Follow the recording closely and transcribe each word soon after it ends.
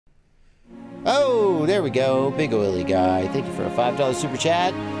Oh, there we go. Big oily guy. Thank you for a $5 super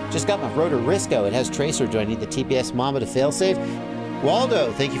chat. Just got my Rotor Risko. It has Tracer. Do I need the TPS Mama to failsafe?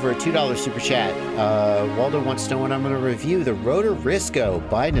 Waldo, thank you for a $2 super chat. Waldo wants to know when I'm going to review the Rotor Risko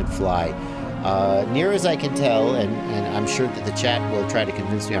Bind and Fly. Near as I can tell, and I'm sure that the chat will try to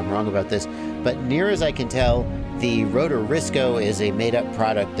convince me I'm wrong about this, but near as I can tell, the Rotor Risko is a made-up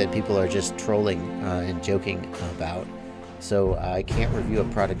product that people are just trolling and joking about. So I can't review a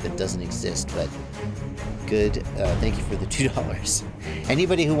product that doesn't exist, but good. Thank you for the $2.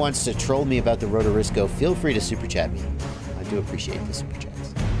 Anybody who wants to troll me about the Rotor Risko, feel free to super chat me. I do appreciate the super chat.